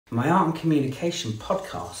My Art and Communication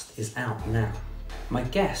podcast is out now. My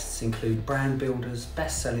guests include brand builders,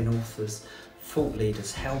 best-selling authors, thought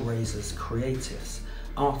leaders, hellraisers, creatives,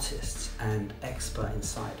 artists, and expert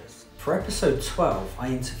insiders. For episode 12, I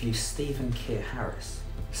interview Steven Keir Harris.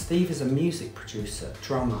 Steve is a music producer,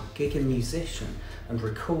 drummer, gigging musician, and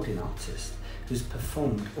recording artist who's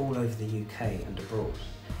performed all over the UK and abroad,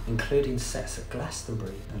 including sets at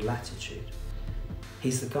Glastonbury and Latitude.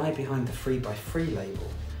 He's the guy behind the 3x3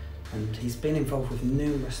 label, and he's been involved with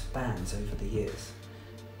numerous bands over the years.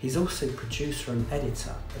 He's also producer and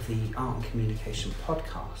editor of the Art and Communication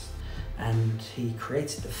podcast, and he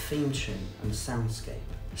created the theme tune and soundscape.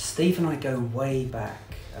 Steve and I go way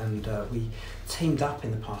back, and we teamed up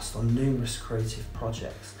in the past on numerous creative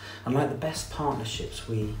projects, and like the best partnerships,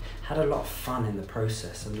 we had a lot of fun in the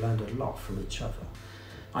process and learned a lot from each other.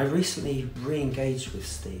 I recently re-engaged with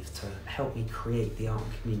Steve to help me create the Art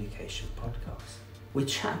and Communication podcast. We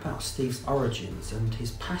chat about Steve's origins and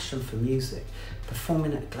his passion for music,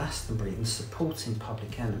 performing at Glastonbury and supporting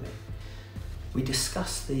Public Enemy. We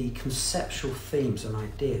discuss the conceptual themes and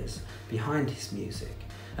ideas behind his music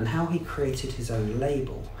and how he created his own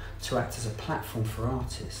label to act as a platform for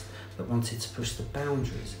artists that wanted to push the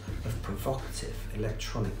boundaries of provocative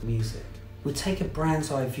electronic music. We take a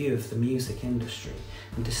brand's eye view of the music industry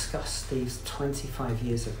and discuss Steve's 25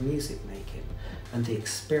 years of music making and the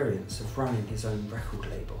experience of running his own record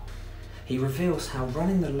label. He reveals how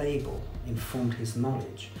running the label informed his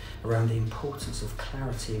knowledge around the importance of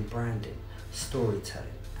clarity in branding, storytelling,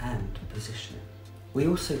 and positioning. We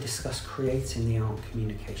also discuss creating the Art and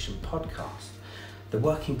Communication podcast, the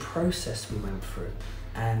working process we went through,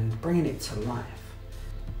 and bringing it to life.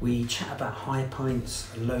 We chat about high points,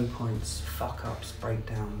 low points, fuck-ups,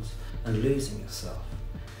 breakdowns, and losing yourself.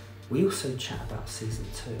 We also chat about season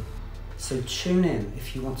 2. So tune in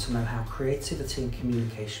if you want to know how creativity and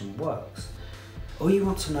communication works, or you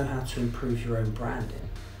want to know how to improve your own branding,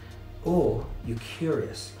 or you're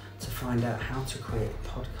curious to find out how to create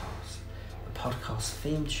a podcast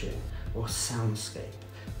theme tune or soundscape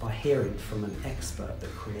by hearing from an expert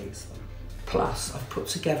that creates them. Plus, I've put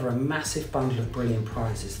together a massive bundle of brilliant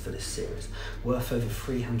prizes for this series, worth over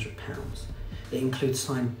 £300. It includes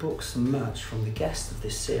signed books and merch from the guests of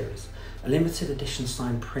this series, a limited edition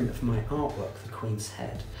signed print of my artwork, The Queen's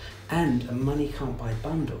Head, and a money can't buy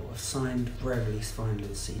bundle of signed, rare release vinyl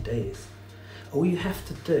and CDs. All you have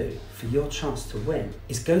to do for your chance to win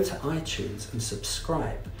is go to iTunes and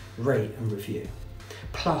subscribe, rate and review.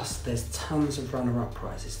 Plus, there's tons of runner-up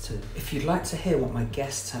prizes too. If you'd like to hear what my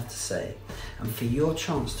guests have to say, and for your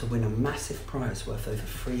chance to win a massive prize worth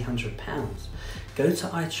over £300, go to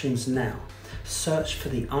iTunes now, search for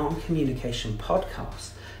the Art and Communication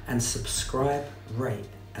podcast, and subscribe, rate,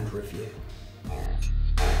 and review.